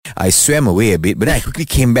I swam away a bit, but then I quickly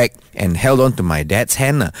came back and held on to my dad's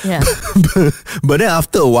hand. Yeah. But then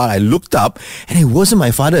after a while, I looked up and it wasn't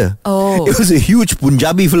my father. Oh. It was a huge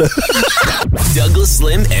Punjabi fella. Douglas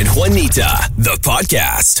Slim and Juanita, the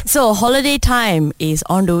podcast. So holiday time is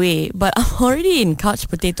on the way, but I'm already in couch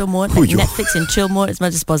potato mode, like Netflix and chill mode as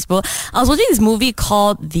much as possible. I was watching this movie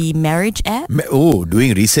called The Marriage App.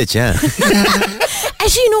 Doing research, yeah.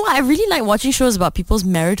 Actually, you know what? I really like watching shows about people's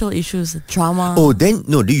marital issues, drama.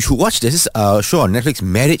 You should watch this show on Netflix,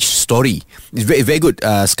 Marriage Story. It's very, very good.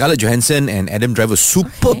 Scarlett Johansson and Adam Driver,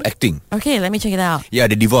 superb acting. Okay, let me check it out. Yeah,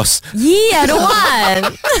 the divorce. Yeah, I don't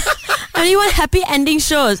want. I only want happy ending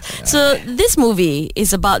shows. So this movie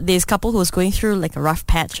is about this couple who's going through like a rough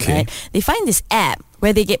patch, right? They find this app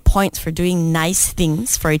where they get points for doing nice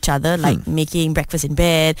things for each other, like making breakfast in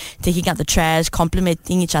bed, taking out the trash,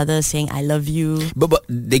 complimenting each other, saying I love you. But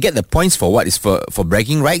they get the points for what? Is for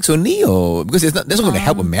bragging rights only, or because that's not going to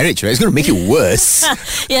help a marriage, right? It's going to make it worse.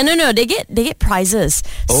 Yeah, no. They get prizes,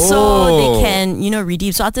 so they can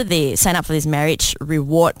redeem. So after they sign up for this marriage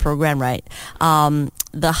reward program, right?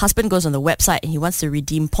 The husband goes on the website and he wants to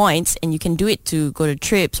redeem points, and you can do it to go to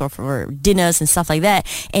trips or for dinners and stuff like that.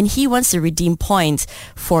 And he wants to redeem points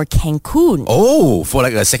for Cancun. Oh, for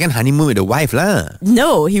like a second honeymoon with the wife lah.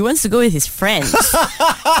 No, he wants to go with his friends.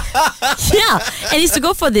 Yeah, and he's to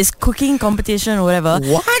go for this cooking competition or whatever.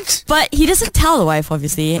 What? But he doesn't tell the wife,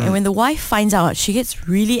 obviously. And when the wife finds out, she gets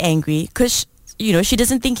really angry because she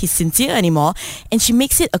doesn't think he's sincere anymore, and she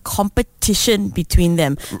makes it a competition between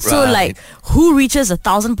them. Right. So like, who reaches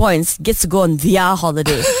 1,000 points gets to go on their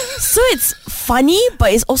holiday. So it's funny,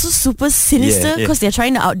 but it's also super sinister because they're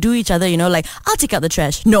trying to outdo each other. Like, I'll take out the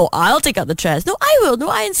trash. No, I'll take out the trash. No, I will. No,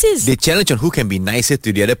 I insist. They challenge on who can be nicer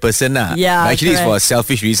to the other person. Yeah, but actually, it's for a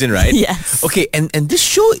selfish reason, right? Yes. Okay, and this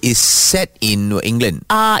show is set in England.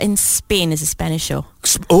 In Spain. It's a Spanish show.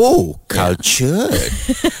 Oh, cultured.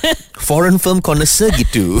 Foreign film connoisseur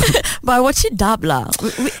gitu. But I watched it dubbed lah.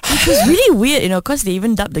 It was really weird, because they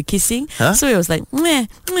even dubbed the kissing. So it was like, meh,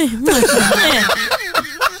 meh, meh, meh.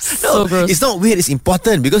 So gross. It's not weird, it's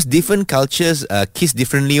important because different cultures kiss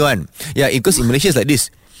differently one. Yeah, because in Malaysia it's like this.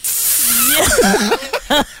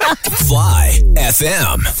 Fly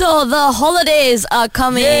FM. So the holidays are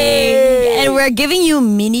coming. Yay! And we're giving you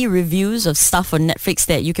mini reviews of stuff on Netflix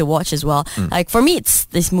that you can watch as well. Like for me, it's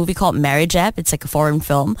this movie called Marriage App. It's like a foreign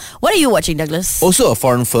film. What are you watching, Douglas? Also a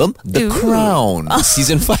foreign film, The Crown,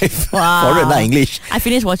 season 5. Wow. Foreign, not English. I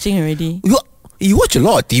finished watching already. You watch a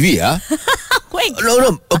lot of TV, Wait.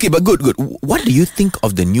 No. Okay, but good. What do you think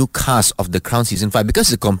of the new cast of The Crown season 5? Because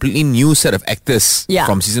it's a completely new set of actors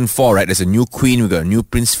from season 4, right? There's a new queen, we got a new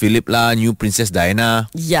Prince Philip lah, new Princess Diana.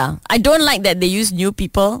 Yeah. I don't like that they use new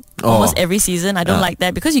people almost every season. I don't like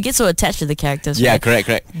that because you get so attached to the characters. Yeah, right?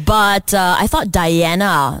 correct. But I thought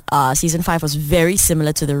Diana, season 5 was very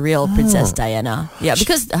similar to the real Princess Diana. Yeah,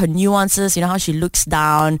 because her nuances, how she looks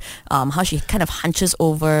down, how she kind of hunches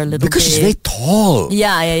over a little bit. Because she's very tall.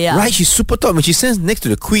 Yeah. Right, she's super tall. When she stands next to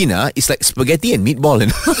the queen, it's like spaghetti and meatball.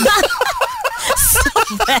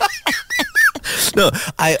 So bad. No,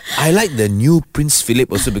 I like the new Prince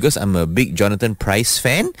Philip also because I'm a big Jonathan Pryce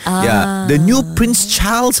fan. Yeah, the new Prince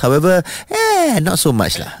Charles, however, not so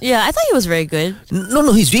much lah. Yeah, I thought he was very good.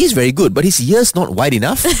 No, he's very good, but his ears not wide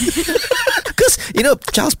enough. Because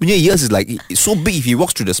Charles punya ears is like so big. If he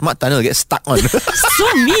walks through the smart tunnel, he gets stuck on. So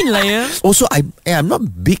mean, like. Also, I'm not a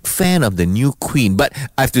big fan of the new queen, but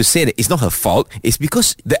I have to say that it's not her fault. It's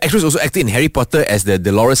because the actress also acted in Harry Potter as the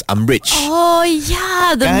Dolores Umbridge. Oh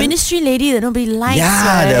yeah, the ministry lady that nobody likes. Yeah,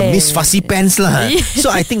 right? the Miss Fussy Pants lah.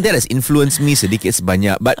 So I think that has influenced me sedikit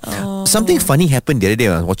sebanyak. But something funny happened the other day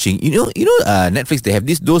when I was watching. Netflix, they have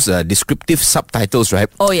those descriptive subtitles, right?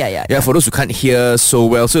 Oh yeah. Yeah, for those who can't hear so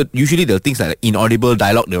well. So usually they'll things like inaudible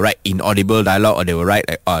dialogue, they write inaudible dialogue, or they will write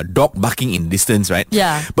dog barking in distance, right?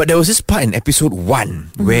 Yeah. But there was this part in episode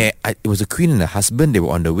 1 where it was a queen and a husband. They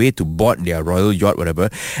were on the way to board their royal yacht, whatever,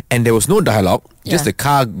 and there was no dialogue. Just a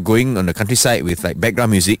car going on the countryside with like background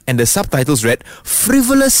music, and the subtitles read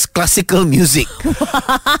frivolous classical music.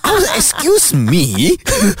 I was like, excuse me?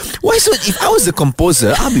 Why so? If I was the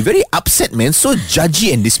composer, I'd be very upset, man. So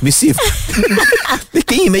judgy and dismissive.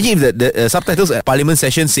 Can you imagine if the subtitles at Parliament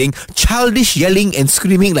session saying childish yelling and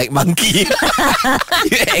screaming like monkey?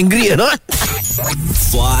 You're angry or not?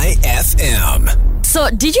 Fly FM. So,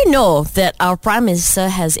 did you know that our Prime Minister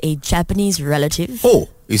has a Japanese relative? Oh,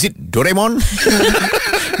 is it Doraemon?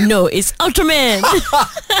 No, it's Ultraman.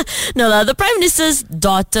 No, the Prime Minister's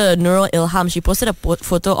daughter, Nurul Ilham, she posted a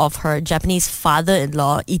photo of her Japanese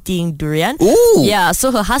father-in-law eating durian. Ooh. Yeah,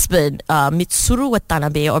 so her husband, Mitsuru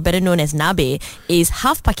Watanabe, or better known as Nabe, is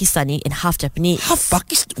half Pakistani and half Japanese. Half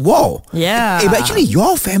Pakistan. Wow. Yeah. Hey, but actually,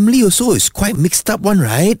 your family also is quite mixed up one,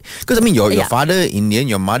 right? Because I mean, your Yeah. father Indian,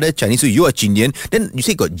 your mother Chinese, so you are Chindian. Then you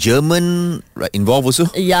say got German involved also.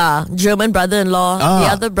 Yeah, German brother-in-law. Ah. The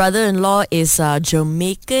other brother-in-law is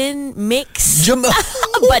Jamaican mix.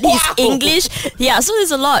 But he's Wow. English. Yeah, so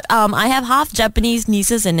there's a lot. I have half Japanese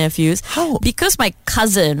nieces and nephews. How? Because my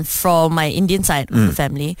cousin from my Indian side of the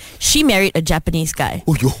family, she married a Japanese guy.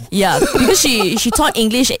 Oh, yo. Yeah, because she taught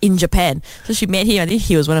English in Japan. So she met him. I think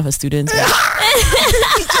he was one of her students.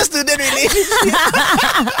 Just student really.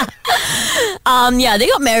 Yeah, they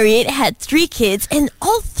got married, had 3 kids, and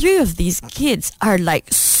all 3 of these kids are like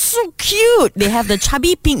so cute. They have the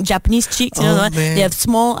chubby pink Japanese cheeks, you know, Oh, man. they have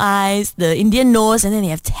small eyes, the Indian nose, and then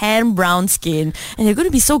they have tan brown skin, and they're going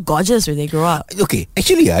to be so gorgeous when they grow up. Okay,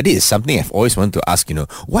 actually, this is something I've always wanted to ask,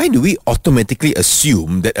 why do we automatically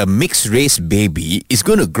assume that a mixed race baby is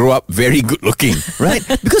going to grow up very good looking, right?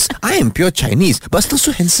 Because I am pure Chinese, but still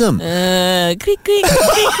so handsome. Creak, creak,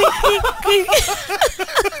 creak, creak, creak, creak.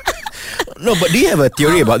 No, but do you have a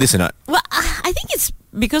theory about this or not? Well, I think it's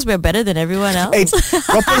because we're better than everyone else. Hey,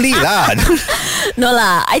 properly lah. No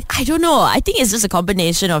lah, I don't know. I think it's just a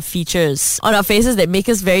combination of features on our faces that make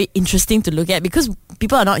us very interesting to look at because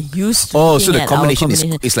people are not used to Oh, looking so the at our combination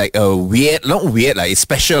is like weird, not weird, like it's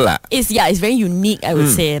special lah. It's very unique, I would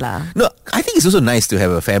say lah. No, I think it's also nice to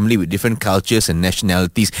have a family with different cultures and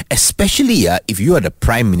nationalities, especially if you are the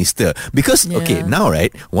Prime Minister. Because, okay, now,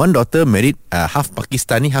 right, one daughter married half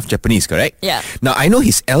Pakistani, half Japanese, correct? Yeah. Now, I know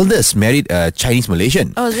his eldest married Chinese Malaysian.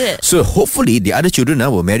 Oh, is it? So, hopefully, the other children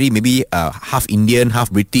will marry maybe half Indian, half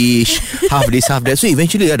British, half this, half that. So,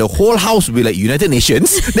 eventually, the whole house will be like United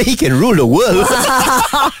Nations. Then he can rule the world.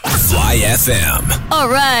 Fly FM.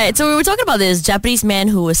 Alright, so we were talking about this Japanese man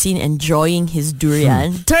who was seen enjoying his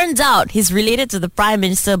durian. Turns out he's related to the Prime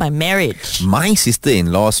Minister by marriage. My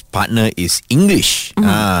sister-in-law's partner is English.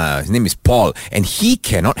 His name is Paul. And he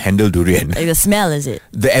cannot handle durian. Like the smell, is it?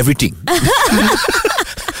 The everything.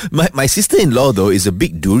 My sister-in-law though is a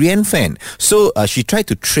big durian fan, so she tried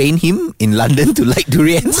to train him in London to like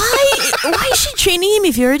durians. Why is she training him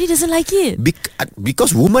if he already doesn't like it?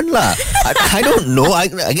 Because woman lah. I don't know.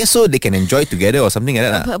 I guess so they can enjoy together or something like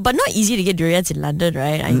that lah. But not easy to get durians in London,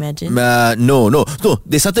 right? I imagine. No.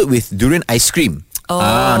 They started with durian ice cream.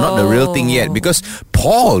 Not the real thing yet because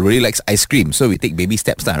Paul really likes ice cream, so we take baby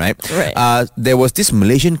steps now, right? Right. There was this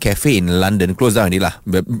Malaysian cafe in London, closed down already lah,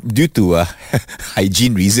 but due to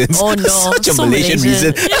hygiene reasons. Oh no, Such a so Malaysian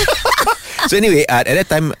reason. Malaysian. So anyway, at that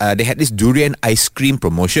time, they had this durian ice cream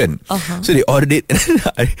promotion. So they ordered it.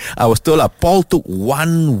 I was told, Paul took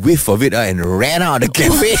one whiff of it and ran out of the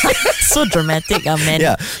cafe. So dramatic, man.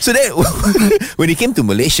 Yeah. So then, when he came to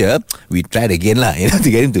Malaysia, we tried again lah, to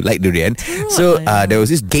get him to like durian. So there was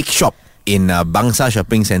this cake shop in Bangsa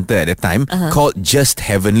Shopping Centre at the time called Just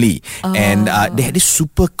Heavenly, and they had this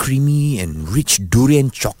super creamy and rich durian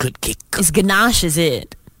chocolate cake. It's ganache, is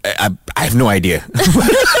it? I have no idea.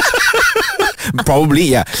 Probably,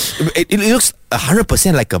 yeah. It looks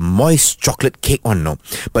 100% like a moist chocolate cake one, no.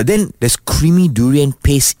 But then there's creamy durian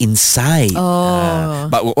paste inside.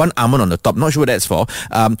 But one almond on the top. Not sure what that's for.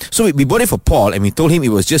 So we bought it for Paul and we told him it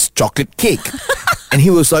was just chocolate cake. And he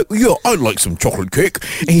was like, yeah, I'd like some chocolate cake.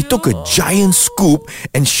 And he took a giant scoop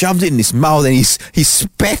and shoved it in his mouth and he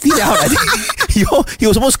spat it out. I think he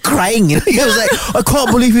was almost crying. He was like, I can't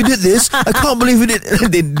believe you did this. I can't believe you did.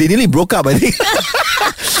 They nearly broke up, I think.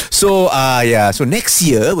 So, so next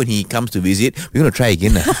year when he comes to visit, we're going to try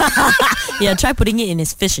again. Yeah, try putting it in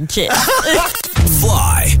his fish and chips.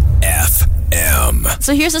 Fly FM.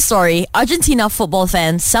 So here's a story. Argentina football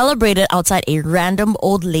fans celebrated outside a random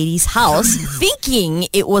old lady's house thinking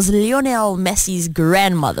it was Lionel Messi's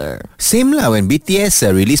grandmother. Same lah, when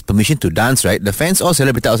BTS released permission to dance, right? The fans all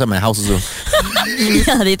celebrated outside my house also.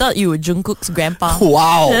 Yeah, they thought you were Jungkook's grandpa.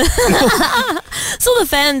 Wow. So the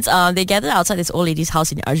fans, they gathered outside this old lady's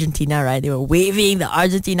house in Argentina, right? They were waving the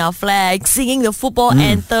Argentina flag, singing the football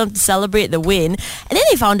anthem to celebrate the win. And then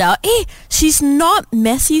they found out, hey, she's not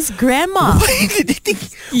Messi's grandma. Why did they think?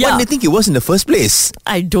 Yeah. What did they think it was in the first place?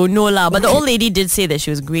 I don't know lah, but the old lady did say that she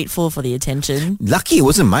was grateful for the attention. Lucky it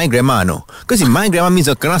wasn't my grandma, no. Because if my grandma means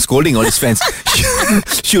I kena scolding all these fans.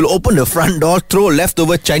 She'll open the front door, throw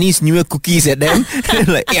leftover Chinese New Year cookies at them.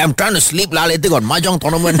 Like, hey, I'm trying to sleep lah. Later got mahjong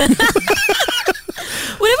tournament.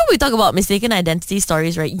 Whenever we talk about mistaken identity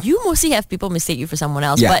stories, right? You mostly have people mistake you for someone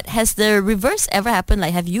else. Yeah. But has the reverse ever happened?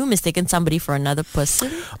 Like, have you mistaken somebody for another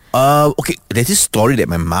person? Okay, there's this story that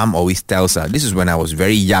my mom always tells. This is when I was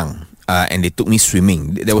very young. And they took me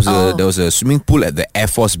swimming. There was a swimming pool at the Air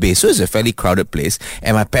Force Base, so it's a fairly crowded place.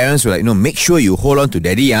 And my parents were like, make sure you hold on to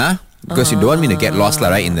daddy, because you don't want me to get lost,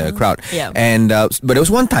 right, in the crowd. Yeah. And but there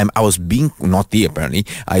was one time I was being naughty. Apparently,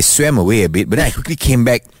 I swam away a bit, but then I quickly came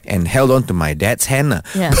back and held on to my dad's hand.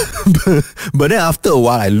 Yeah. But then after a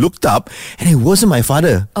while, I looked up and it wasn't my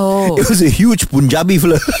father. Oh. It was a huge Punjabi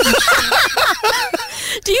fella.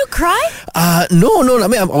 Do you cry? No. I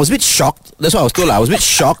mean, I was a bit shocked. That's what I was told. I was a bit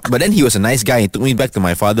shocked. But then he was a nice guy. He took me back to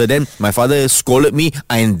my father. Then my father scolded me,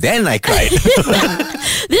 and then I cried.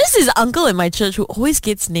 This is uncle in my church who always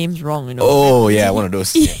gets names wrong, you know. Oh, yeah, one of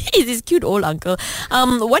those. He's this cute old uncle.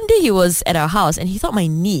 One day he was at our house and he thought my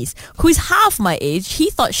niece, who is half my age, he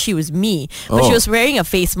thought she was me. But she was wearing a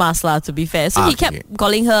face mask, to be fair. So he kept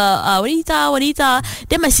calling her, Wanita.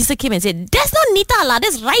 Then my sister came and said, that's not Nita,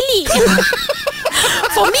 that's Riley.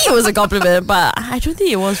 For me, it was a compliment, but I don't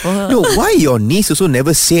think it was for her. No, why your niece also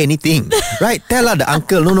never say anything? Right? Tell her the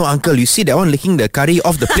uncle, no, uncle, you see that one licking the curry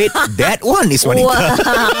off the plate? That one is Wanita.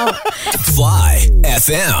 Wow. Fly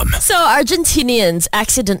FM. So Argentinians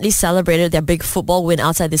accidentally celebrated their big football win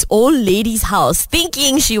outside this old lady's house,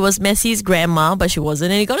 thinking she was Messi's grandma, but she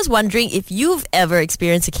wasn't. And it got us wondering if you've ever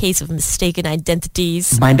experienced a case of mistaken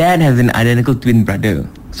identities. My dad has an identical twin brother.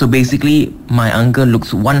 So basically, my uncle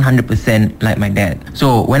looks 100% like my dad.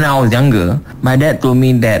 So when I was younger, my dad told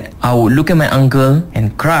me that I would look at my uncle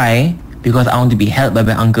and cry because I want to be held by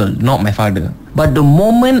my uncle, not my father. But the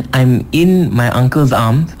moment I'm in my uncle's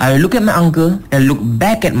arms, I look at my uncle and look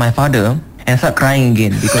back at my father and start crying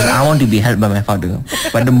again because I want to be held by my father.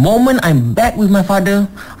 But the moment I'm back with my father,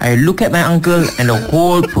 I look at my uncle and the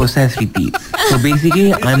whole process repeats. So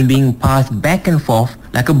basically, I'm being passed back and forth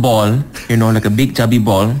like a ball, like a big chubby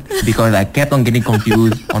ball, because I kept on getting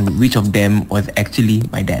confused on which of them was actually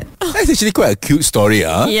my dad. That's actually quite a cute story,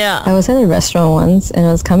 huh? Yeah. I was at a restaurant once and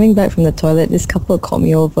I was coming back from the toilet. This couple called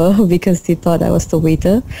me over because they thought I was the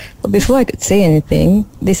waiter. But before I could say anything,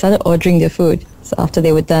 they started ordering their food. So after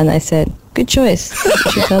they were done, I said, good choice.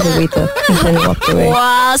 You should tell the waiter. And then walked away.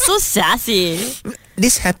 Wow, so sassy.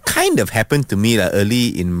 This kind of happened to me early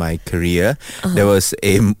in my career. There was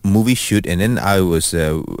a movie shoot, and then I was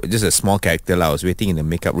just a small character. I was waiting in the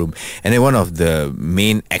makeup room, and then one of the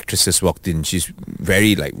main actresses walked in. She's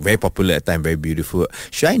very popular at the time, very beautiful.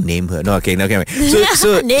 Should I name her? No, okay.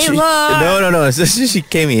 So Name her. No. So she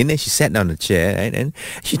came in and she sat down on the chair, right? And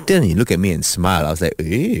she turned and looked at me and smiled. I was like,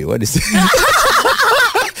 hey, what is this?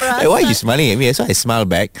 Like, why are you smiling at me? So I smiled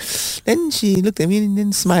back. Then she looked at me and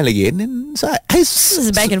then smiled again. And so This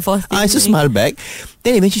is back and forth. I just smiled back.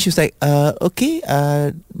 Then eventually she was like, okay,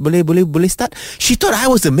 boleh start. She thought I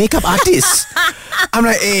was the makeup artist. I'm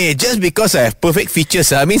like, hey, just because I have perfect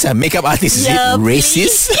features, means I'm a makeup artist. Is it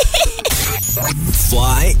racist?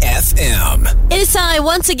 Fly FM. It is time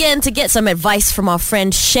once again to get some advice from our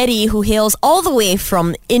friend Shetty, who hails all the way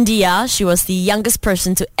from India. She was the youngest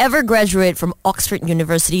person to ever graduate from Oxford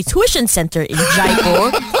University Tuition Centre in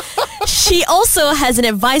Jaipur. She also has an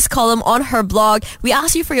advice column on her blog. We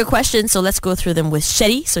asked you for your questions, so let's go through them with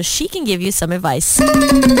Shetty so she can give you some advice.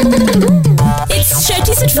 It's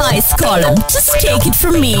Shetty's advice column. Just take it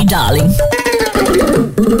from me, darling.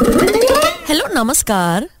 Hello,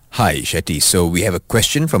 namaskar. Hi, Shetty. So we have a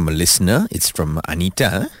question from a listener. It's from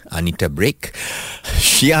Anita Break.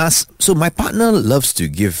 She asks, so my partner loves to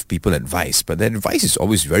give people advice, but that advice is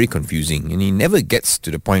always very confusing and he never gets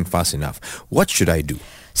to the point fast enough. What should I do?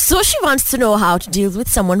 So she wants to know how to deal with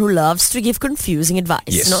someone who loves to give confusing advice.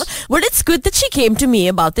 Yes. No? Well, it's good that she came to me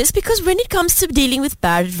about this because when it comes to dealing with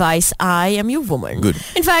bad advice, I am your woman. Good.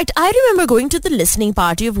 In fact, I remember going to the listening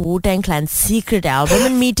party of Wu-Tang Clan's secret album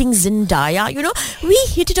and meeting Zendaya. We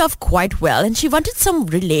hit it off quite well and she wanted some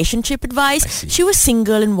relationship advice. She was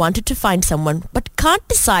single and wanted to find someone but can't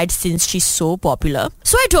decide since she's so popular.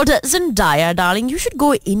 So I told her, Zendaya, darling, you should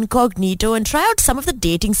go incognito and try out some of the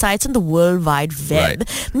dating sites on the World Wide Web.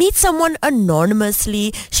 Right. Meet someone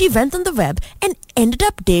anonymously. She went on the web and ended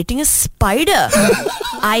up dating a spider.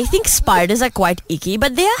 I think spiders are quite icky,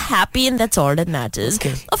 but they are happy and that's all that matters.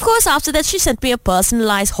 Okay. Of course, after that, she sent me a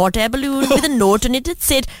personalized hot air balloon with a note on it that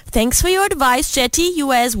said, thanks for your advice, Chetty.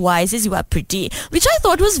 You are as wise as you are pretty. Which I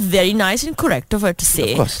thought was very nice and correct of her to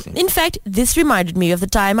say. Of course. In fact, this reminded me of the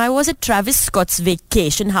time I was at Travis Scott's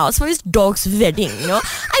vacation house for his dog's wedding.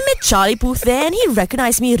 I met Charlie Puth there and he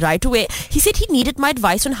recognized me right away. He said he needed my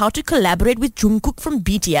advice on how to collaborate with Jungkook from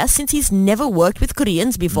BTS since he's never worked with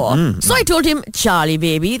Koreans before. So I told him, Charlie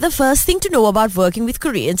baby, the first thing to know about working with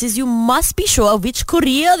Koreans is you must be sure which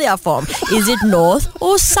Korea they are from. Is it north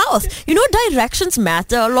or south? You know, directions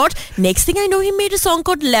matter a lot. Next thing I know, he made a song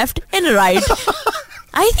called Left and Right.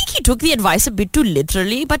 I think he took the advice a bit too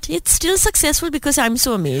literally, but it's still successful because I'm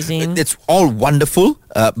so amazing. It's all wonderful,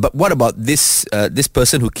 but what about this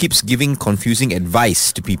person who keeps giving confusing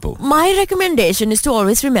advice to people? My recommendation is to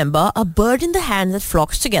always remember a bird in the hand that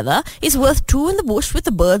flocks together is worth two in the bush with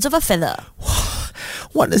the birds of a feather.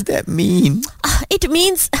 What does that mean? It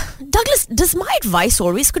means, Douglas, does my advice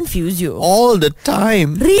always confuse you? All the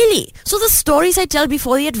time. Really? So the stories I tell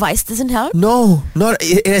before the advice doesn't help? No,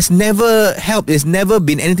 it has never helped. It's never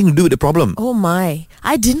been anything to do with the problem. Oh my,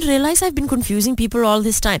 I didn't realize I've been confusing people all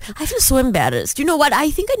this time. I feel so embarrassed. You know what?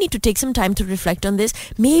 I think I need to take some time to reflect on this.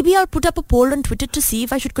 Maybe I'll put up a poll on Twitter to see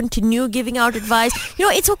if I should continue giving out advice. You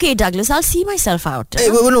know, it's okay, Douglas. I'll see myself out. Hey,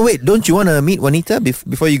 wait. Don't you want to meet Juanita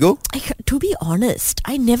before you go? To be honest,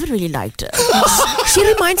 I never really liked her. She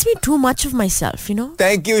reminds me too much of myself, you know?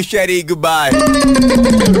 Thank you, Sherry. Goodbye.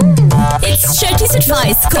 It's Shetty's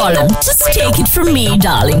advice column. Just take it from me,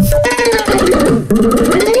 darling.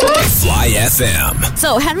 Fly FM.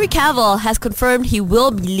 So, Henry Cavill has confirmed he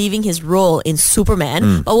will be leaving his role in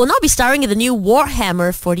Superman, but will not be starring in the new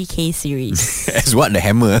Warhammer 40k series. As what, the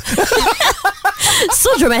hammer?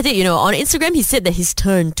 So dramatic, you know. On Instagram, he said that his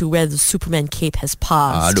turn to wear the Superman cape has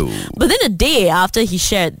passed. But then a day after he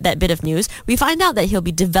shared that bit of news, we find out that he'll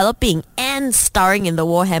be developing and starring in the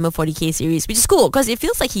Warhammer 40k series, which is cool because it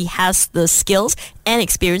feels like he has the skills and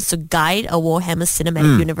experience to guide a Warhammer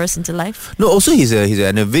cinematic universe into life. No, also he's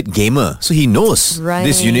an avid gamer, so he knows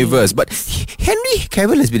this universe. But Henry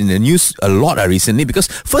Cavill has been in the news a lot recently because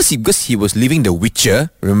he was leaving The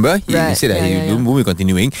Witcher, remember? He said that he won't be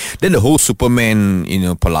continuing. Then the whole Superman,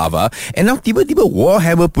 palaver. And now tiba-tiba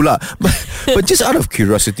Warhammer pula. But just out of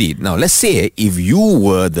curiosity, now let's say if you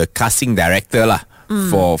were the casting director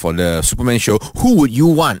for the Superman show, who would you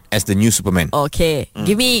want as the new Superman? Okay,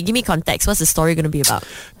 give me context. What's the story going to be about?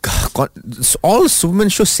 All Superman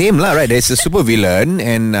shows same right? There's a super villain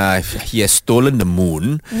and he has stolen the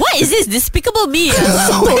moon. What is this? Despicable Me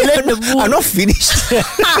stolen the moon. I'm not finished.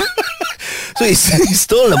 So he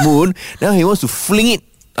stole the moon. Now he wants to fling it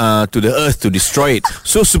to the earth to destroy it.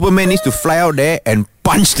 So Superman needs to fly out there and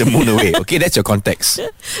punch the moon away. Okay, that's your context.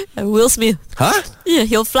 Will Smith. Huh? Yeah,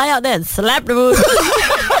 he'll fly out there and slap the moon.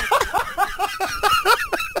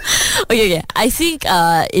 Okay. I think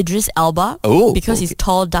Idris Elba. Because he's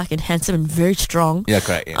tall, dark, and handsome and very strong. Yeah,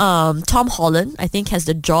 correct. Yeah. Tom Holland, I think, has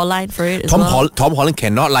the jawline for it as well. Tom Holland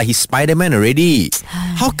cannot he's Spider-Man already.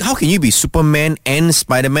 How can you be Superman and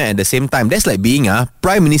Spider-Man at the same time? That's like being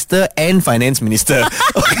Prime Minister and Finance Minister.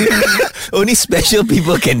 Only special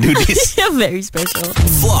people can do this. Yeah, very special.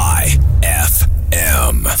 Fly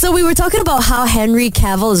FM. So we were talking about how Henry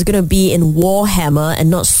Cavill is going to be in Warhammer and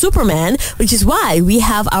not Superman, which is why we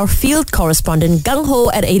have our field correspondent Gung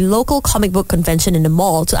Ho at a local comic book convention in the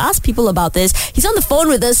mall to ask people about this. He's on the phone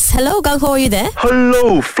with us. Hello, Gung Ho, are you there?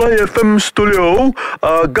 Hello, Fly FM studio.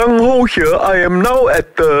 Gung Ho here. I am now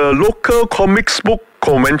at the local comics book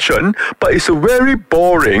convention, but it's very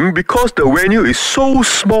boring because the venue is so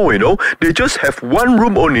small, They just have one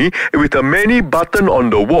room only with a many button on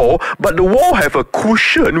the wall, but the wall have a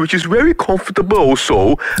cushion which is very comfortable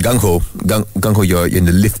also. Gung Ho, you're in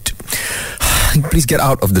the lift. Please get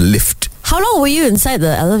out of the lift. How long were you inside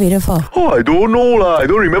the elevator for? Oh, I don't know I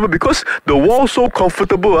don't remember because the wall so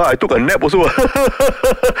comfortable. I took a nap also.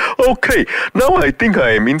 Okay, now I think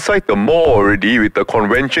I am inside the mall already with the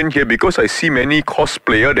convention here because I see many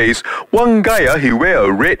cosplayer. There is one guy, he wear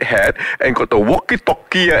a red hat and got the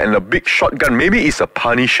walkie-talkie and a big shotgun. Maybe it's a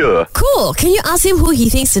Punisher. Cool. Can you ask him who he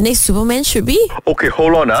thinks the next Superman should be? Okay,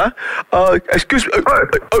 hold on. Excuse me.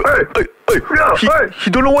 He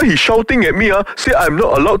don't know why he's shouting at me. Say I'm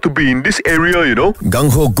not allowed to be in this area,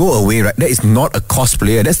 Gung Ho, go away, right? That is not a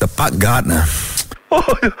cosplayer. That's the park guard.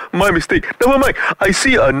 Oh, my mistake. Never mind. I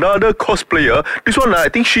see another cosplayer. This one, I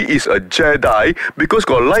think she is a Jedi because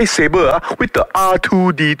got lightsaber with the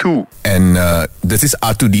R2-D2. And does this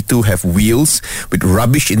R2-D2 have wheels with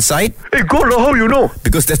rubbish inside? Hey, God, how you know?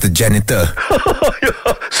 Because that's the janitor.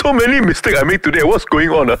 Yeah, so many mistakes I made today. What's going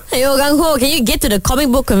on? Hey, Gung Ho, can you get to the comic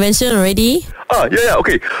book convention already? Yeah,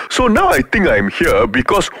 okay. So now I think I'm here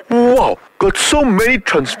because, wow, got so many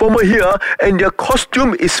Transformers here and their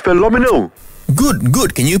costume is phenomenal.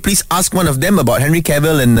 Good. Can you please ask one of them about Henry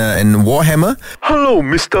Cavill and Warhammer? Hello,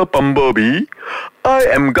 Mr. Bumblebee. I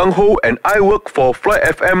am Gung Ho and I work for Fly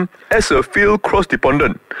FM as a field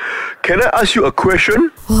correspondent. Can I ask you a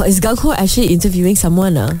question? Oh, is Gung Ho actually interviewing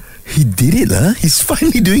someone? He did it, huh? He's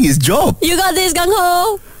finally doing his job. You got this, Gung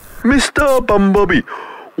Ho. Mr. Bumblebee,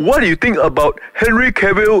 what do you think about Henry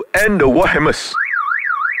Cavill and the Warhammers?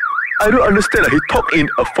 I don't understand. He talked in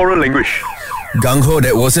a foreign language. Gung Ho,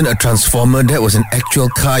 that wasn't a transformer. That was an actual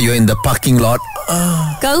car. You're in the parking lot.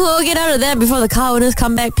 Gung Ho, get out of there before the car owners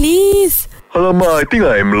come back, please. Alamak, I think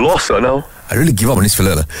I am lost now. I really give up on this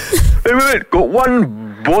fella. Wait. Got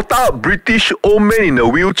one botak British old man in a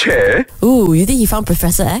wheelchair. Ooh, you think he found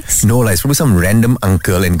Professor X? No, it's probably some random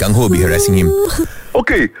uncle and Gung Ho will be harassing him.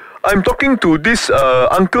 Okay, I'm talking to this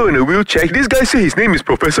uncle in a wheelchair. This guy said his name is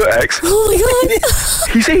Professor X. Oh my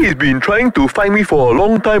god. He said he's been trying to find me for a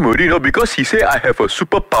long time already, because he said I have a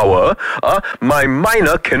superpower. My mind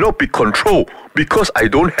cannot be controlled because I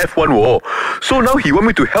don't have one wall. So now he want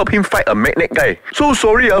me to help him fight a magnet guy. So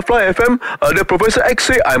sorry, Fly FM. The Professor X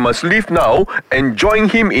say I must leave now and join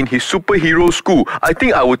him in his superhero school. I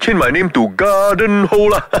think I will change my name to Garden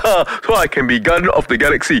Hole so I can be Guardian of the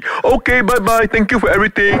Galaxy. Okay, bye-bye. Thank you for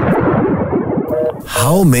everything.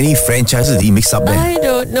 How many franchises did he mix up there? I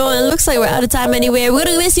don't know. It looks like we're out of time anyway. We're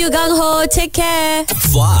going to miss you, Gung Ho. Take care.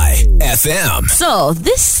 Fly FM. So,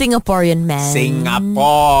 this Singaporean man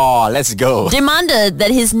Singapore. Let's go. demanded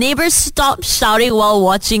that his neighbors stop shouting while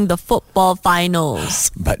watching the football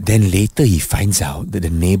finals. But then later he finds out that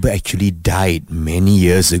the neighbor actually died many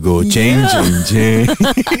years ago. Ching.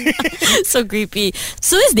 So creepy.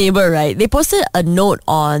 So his neighbor, right, they posted a note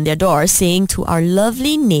on their door saying, to our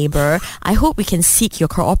lovely neighbor, I hope we can seek your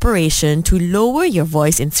cooperation to lower your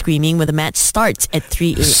voice in screaming when the match starts at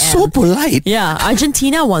 3 a.m. So polite. Yeah,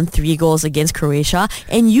 Argentina won 3 goals against Croatia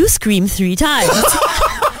and you screamed 3 times.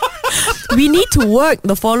 We need to work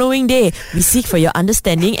the following day. We seek for your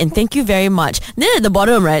understanding and thank you very much. Then at the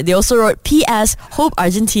bottom, right, they also wrote, P.S. Hope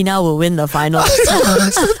Argentina will win the final.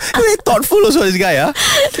 Very thoughtful also, this guy, huh?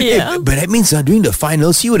 Yeah. But that means during the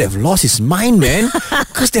finals, he would have lost his mind, man.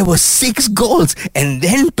 Because there were 6 goals and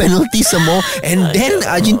then penalties some more and then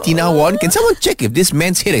Argentina won. Can someone check if this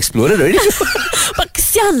man's head exploded already? But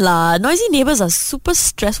kesian lah, noisy neighbors are super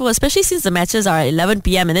stressful, especially since the matches are at 11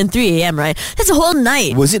 p.m. and then 3 a.m., right? That's a whole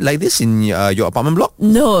night. Was it like this in your apartment block?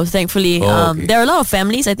 No, thankfully. Okay. There are a lot of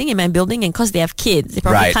families, I think, in my building, and because they have kids, they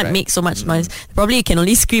probably can't make so much noise. They probably can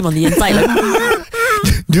only scream on the inside.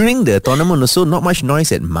 During the tournament also, not much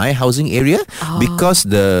noise at my housing area because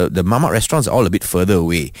the mamak restaurants are all a bit further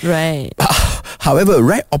away. Right. However,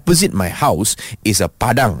 right opposite my house is a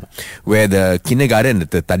padang where the kindergarten,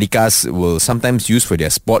 the tadikas will sometimes use for their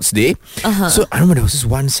sports day. So I remember there was this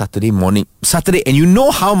one Saturday, and you know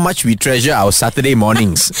how much we treasure our Saturday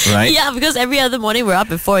mornings, right? Yeah, because every other morning we're up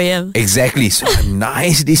at 4 a.m. Exactly. So I'm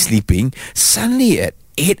nicely sleeping. Suddenly at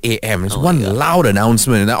 8 a.m. There's one loud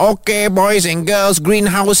announcement. Okay, boys and girls,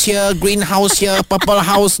 greenhouse here, purple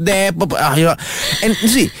house there. And you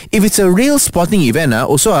see, if it's a real sporting event,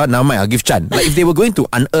 also now I'll give Chan. Like if they were going to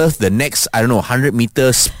unearth the next,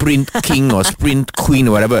 100-meter sprint king or sprint queen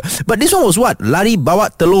or whatever. But this one was what? Lari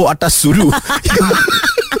bawa telur atas sudu.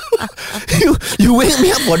 You wake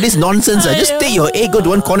me up for this nonsense. Just take your egg, go to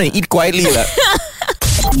one corner and eat quietly.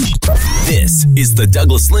 This is the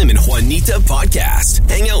Douglas Slim and Juanita podcast.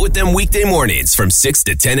 Hang out with them weekday mornings from 6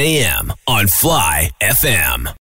 to 10 a.m. on Fly FM.